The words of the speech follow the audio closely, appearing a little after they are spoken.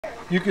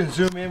You can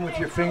zoom in with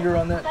your finger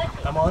on that.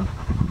 I'm on.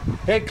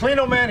 Hey,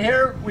 CLEANO Man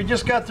here. We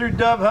just got through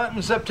dove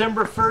hunting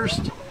September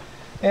 1st.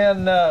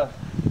 And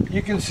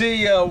you can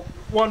see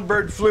one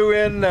bird flew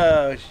in,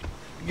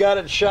 got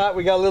it shot.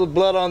 We got a little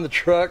blood on the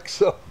truck.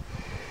 So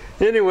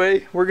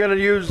anyway, we're gonna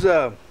use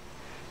some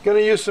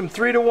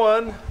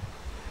 3-to-1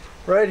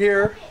 right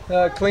here,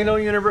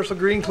 CLEANO Universal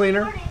Green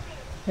Cleaner.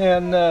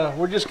 And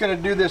we're just gonna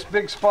do this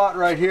big spot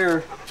right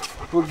here.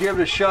 We'll give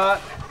it a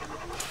shot.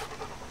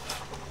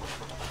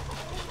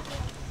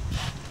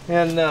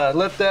 And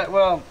let that,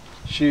 well,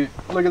 shoot,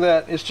 look at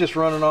that, it's just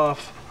running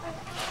off.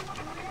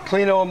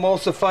 CLEANO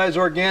emulsifies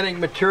organic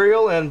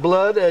material, and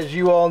blood, as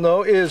you all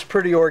know, is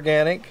pretty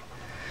organic.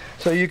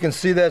 So you can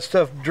see that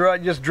stuff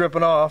just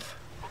dripping off.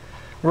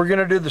 We're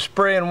gonna do the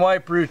spray and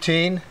wipe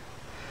routine.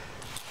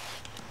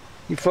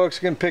 You folks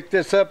can pick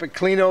this up at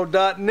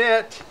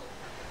cleano.net.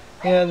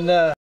 And